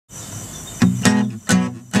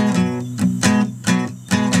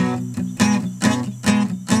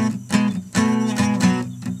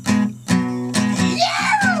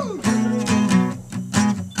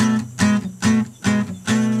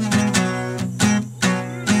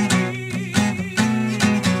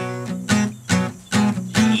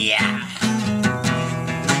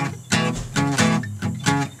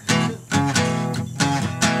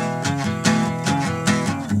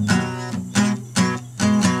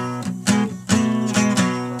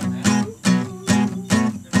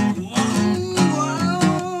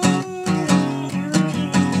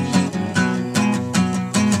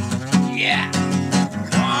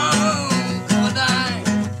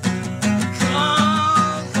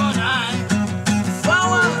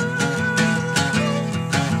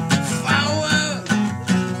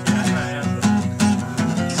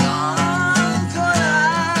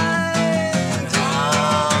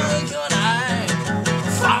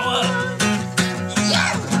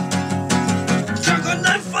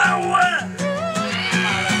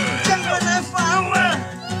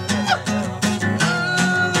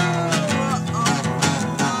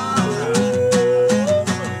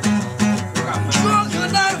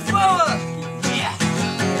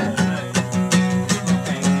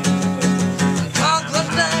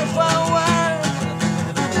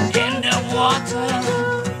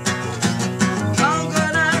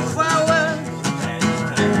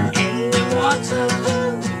water.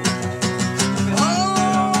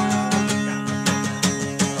 Oh,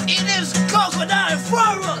 it is crocodile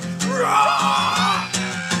forever.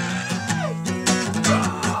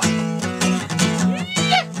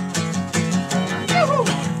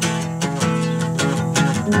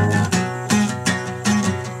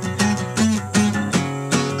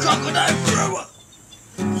 Crocodile forever.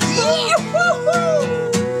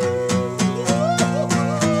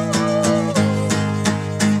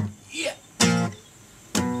 Yeah.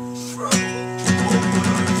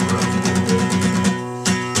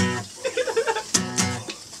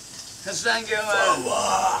 Thank you, man.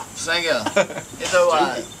 Thank you. It's a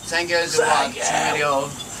what? Thank you is a what? Video.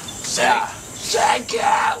 Thank you.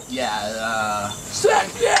 Yeah.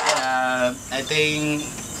 Thank you.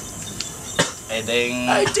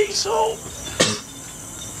 I think so.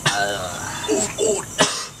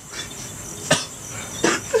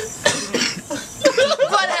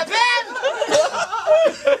 What happened?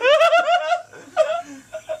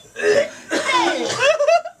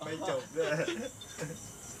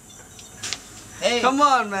 Hey. Come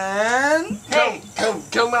on, man. Hey.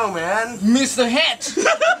 Come on, man. Mr. Hat.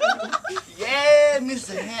 Yeah,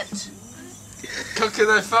 Mr. Hat.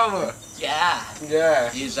 Crocodile flower. Yeah. Yeah.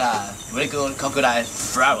 He's a very good crocodile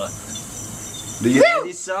flower. Do you know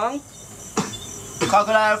this song?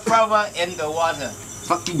 Crocodile flower in the water.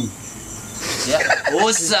 Fucking. Yeah.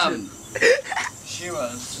 Awesome. She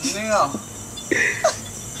was singing.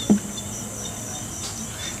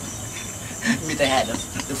 Mr. Hat,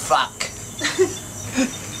 the fuck.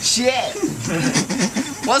 Shit.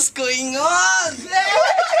 What's going on?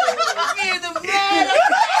 Hey, the man.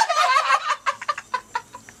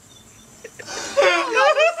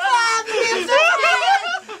 What the fuck, Mr. Hat?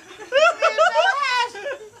 Mr. Hat.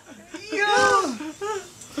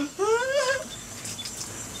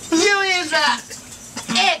 You is a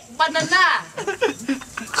egg banana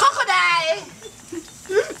crocodile.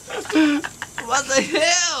 What the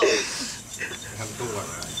hell?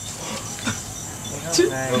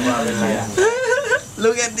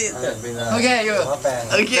 Look at this. Okay, you.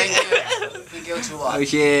 Okay. Thank you to watch.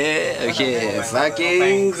 Okay.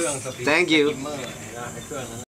 Fucking. Thank you.